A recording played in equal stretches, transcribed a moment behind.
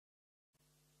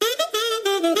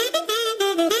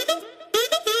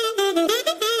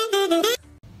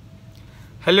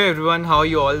Hello everyone, how are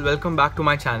you all? Welcome back to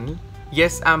my channel.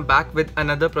 Yes, I'm back with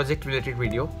another project related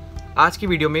video. आज की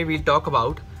video में we'll talk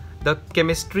about the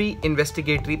Chemistry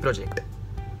Investigatory Project.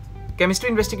 Chemistry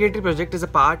Investigatory Project is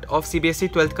a part of Cbse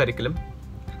 12th curriculum.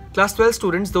 Class 12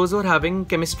 students, those who are having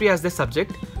chemistry as their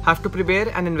subject, have to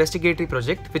prepare an investigatory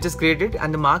project which is graded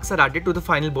and the marks are added to the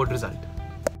final board result.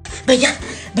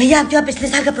 भैया आपके पास पिछले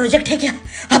साल का project है क्या?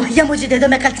 हाँ भैया मुझे दे दो,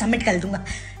 मैं कल सबमिट कर दूंगा.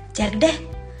 चेक दे.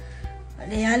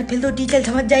 अरे यार फिर तो टीचर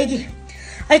समझ जाएगी.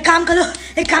 एक काम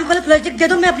करो प्रोजेक्ट दे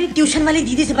दो, मैं अपनी ट्यूशन वाली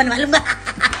दीदी से बनवा लूंगा.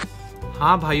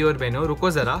 हाँ भाई और बहनों,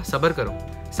 रुको जरा, सब्र करो.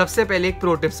 सबसे पहले एक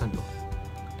प्रो टिप सुन लो.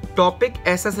 टॉपिक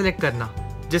ऐसा सिलेक्ट करना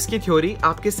जिसकी थ्योरी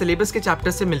आपके सिलेबस के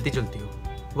चैप्टर से मिलती जुलती हो.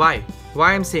 Why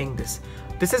I am saying this?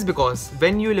 This is because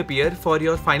when you will appear for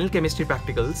your final chemistry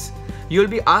practicals, you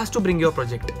will be asked to bring your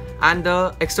project and the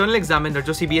external examiner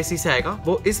जो Cbse से आएगा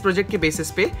वो इस project के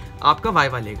basis पे आपका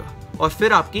viva लेगा और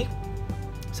फिर आपकी,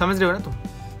 समझ रहे हो ना तुम?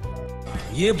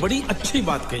 ये बड़ी अच्छी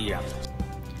बात कही आप.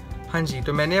 हाँ जी,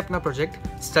 तो मैंने अपना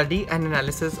project study and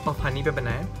analysis of honey पे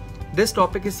बनाया है. This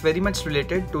topic is very much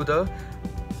related to the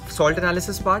salt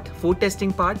analysis part, food testing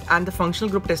part and the functional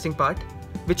group testing part,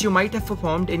 which you might have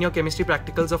performed in your chemistry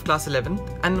practicals of class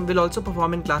 11th and will also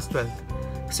perform in class 12th.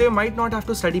 So you might not have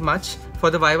to study much for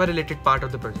the viva related part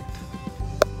of the project.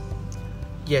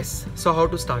 Yes, so how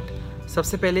to start?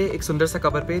 सबसे पहले एक सुंदर सा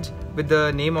cover page with the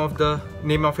name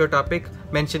of your topic,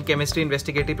 mention chemistry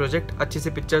investigatory project, अच्छी सी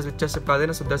pictures चिपका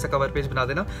देना, सुंदर सा कवर पेज बना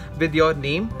देना with your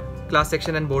name, class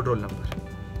section and board roll number.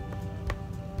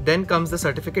 Then comes the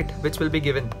certificate which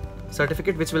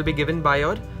will be given by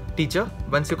your teacher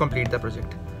once you complete the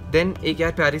project. Then एक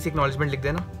यार प्यारी सी acknowledgement लिख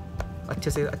देना,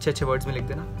 अच्छे वर्ड्स में लिख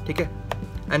देना, ठीक है?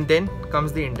 And then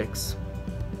comes the index.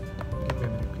 Give me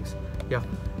a minute please. Yeah,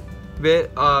 where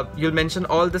you'll mention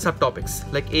all the subtopics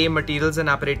like A, materials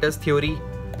and apparatus, theory,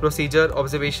 procedure,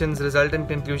 observations, result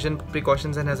and conclusion,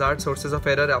 precautions and hazards, sources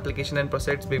of error, application and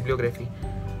process, bibliography.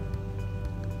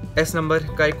 S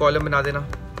number का एक column बना देना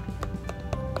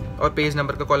और page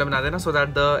number का column बना देना so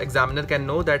that the examiner can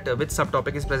know that which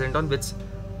subtopic is present on which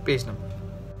page number.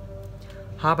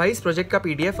 हाँ भाई, इस प्रोजेक्ट का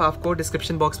PDF आपको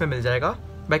डिस्क्रिप्शन बॉक्स में मिल जाएगा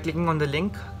by clicking on the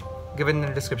link given in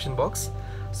the description box.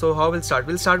 So how we'll start?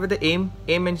 We'll start with the aim.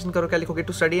 Aim mention करो, क्या लिखोगे?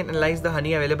 To study and analyze the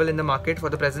honey available in the market for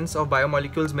the presence of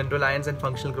biomolecules, mineral ions and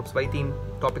functional groups. भाई 3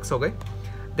 topics हो गए.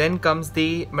 Then comes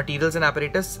the materials and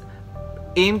apparatus.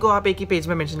 M को आप एक ही page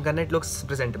में मेंशन करना, it looks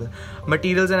presentable.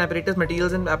 Materials and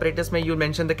apparatus में you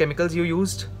mention the chemicals you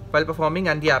used while performing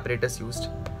and the apparatus used.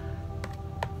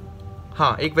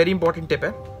 हाँ, एक वेरी इंपॉर्टेंट टिप है,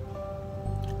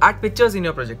 add pictures in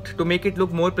your project to make it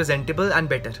look more presentable and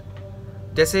better.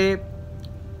 जैसे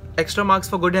extra marks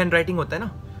for good hand writing होता है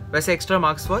ना, वैसे extra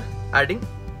marks for adding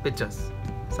pictures.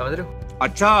 समझ रहे हो?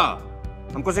 अच्छा,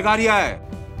 हमको सिखा रिया है.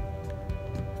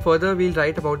 Further, we'll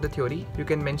write about the theory. You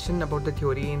can mention about the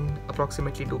theory in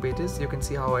approximately 2 pages. You can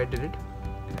see how I did it.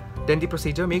 Then the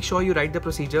procedure. Make sure you write the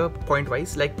procedure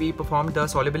point-wise. Like we performed the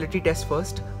solubility test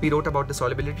first. We wrote about the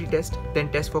solubility test.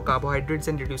 Then test for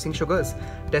carbohydrates and reducing sugars.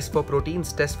 Test for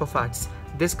proteins. Test for fats.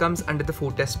 This comes under the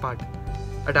food test part.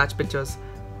 Attach pictures.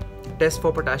 Test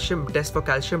for potassium. Test for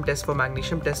calcium. Test for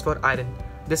magnesium. Test for iron.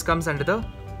 This comes under the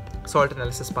salt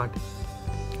analysis part.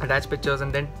 Attach pictures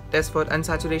and then test for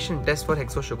unsaturation, test for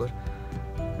hexo sugar.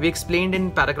 We explained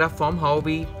in paragraph form how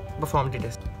we performed the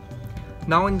test.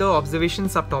 Now in the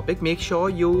observation subtopic, make sure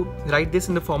you write this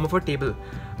in the form of a table.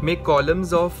 Make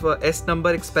columns of S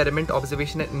number, experiment,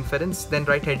 observation and inference.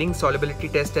 Then write heading,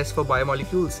 solubility test, test for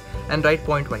biomolecules and write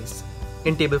point wise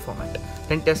in table format.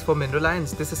 Then test for mineral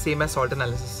ions. This is same as salt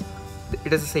analysis.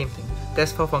 It is the same thing.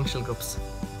 Test for functional groups.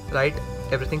 Write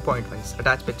everything point wise.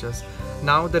 Attach pictures.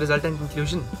 Now the result and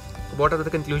conclusion. What are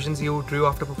the conclusions you drew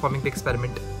after performing the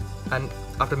experiment and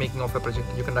after making of a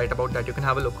project? You can write about that. You can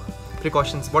have a look.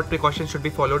 Precautions. What precautions should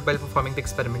be followed while performing the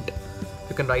experiment?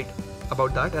 You can write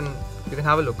about that and you can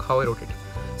have a look how I wrote it.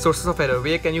 Sources of error.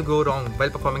 Where can you go wrong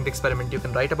while performing the experiment? You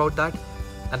can write about that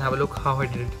and have a look how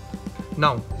I did it.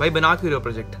 Now, why बना क्यों रहे हो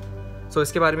project? So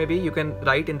इसके बारे में भी you can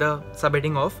write in the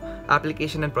subheading of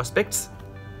application and prospects.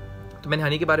 तो मैंने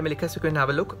हनी के बारे में लिखा है, so you can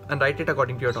have a look and write it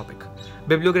according to your topic.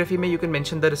 Bibliography में you can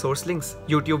mention the resource links,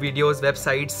 YouTube videos,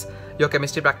 websites, your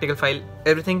chemistry practical file,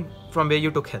 everything from where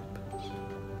you took help.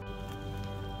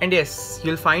 And yes,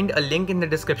 you'll find a link in the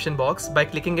description box. By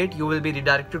clicking it, you will be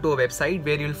redirected to a website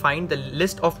where you'll find the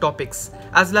list of topics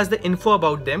as well as the info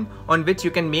about them on which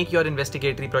you can make your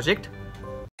investigatory project.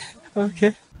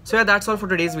 Okay. So yeah, that's all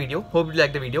for today's video. Hope you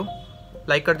liked the video.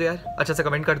 Like कर दो यार, अच्छा सा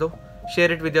comment कर दो.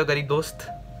 Share it with your गरीब दोस्त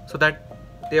so that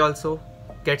they also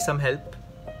get some help.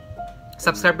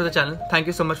 Subscribe to the channel.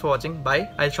 Thank you so much for watching. Bye.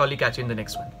 I'll surely catch you in the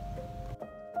next one.